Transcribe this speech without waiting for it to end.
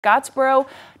Scottsboro,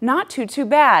 not too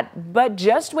bad, but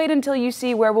just wait until you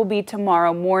see where we'll be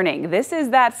tomorrow morning. This is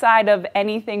that side of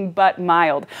anything but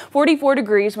mild. 44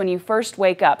 degrees when you first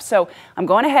wake up. So I'm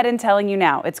going ahead and telling you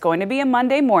now, it's going to be a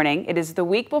Monday morning. It is the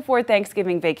week before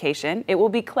Thanksgiving vacation. It will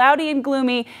be cloudy and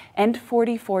gloomy and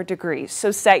 44 degrees.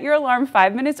 So set your alarm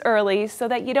 5 minutes early so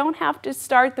that you don't have to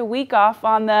start the week off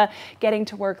on the getting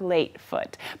to work late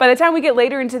foot. By the time we get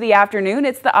later into the afternoon,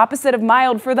 it's the opposite of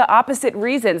mild for the opposite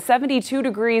reason. 72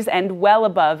 degrees and well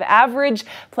above average,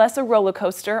 plus a roller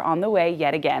coaster on the way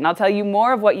yet again. I'll tell you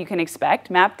more of what you can expect,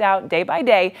 mapped out day by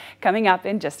day, coming up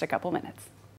in just a couple minutes.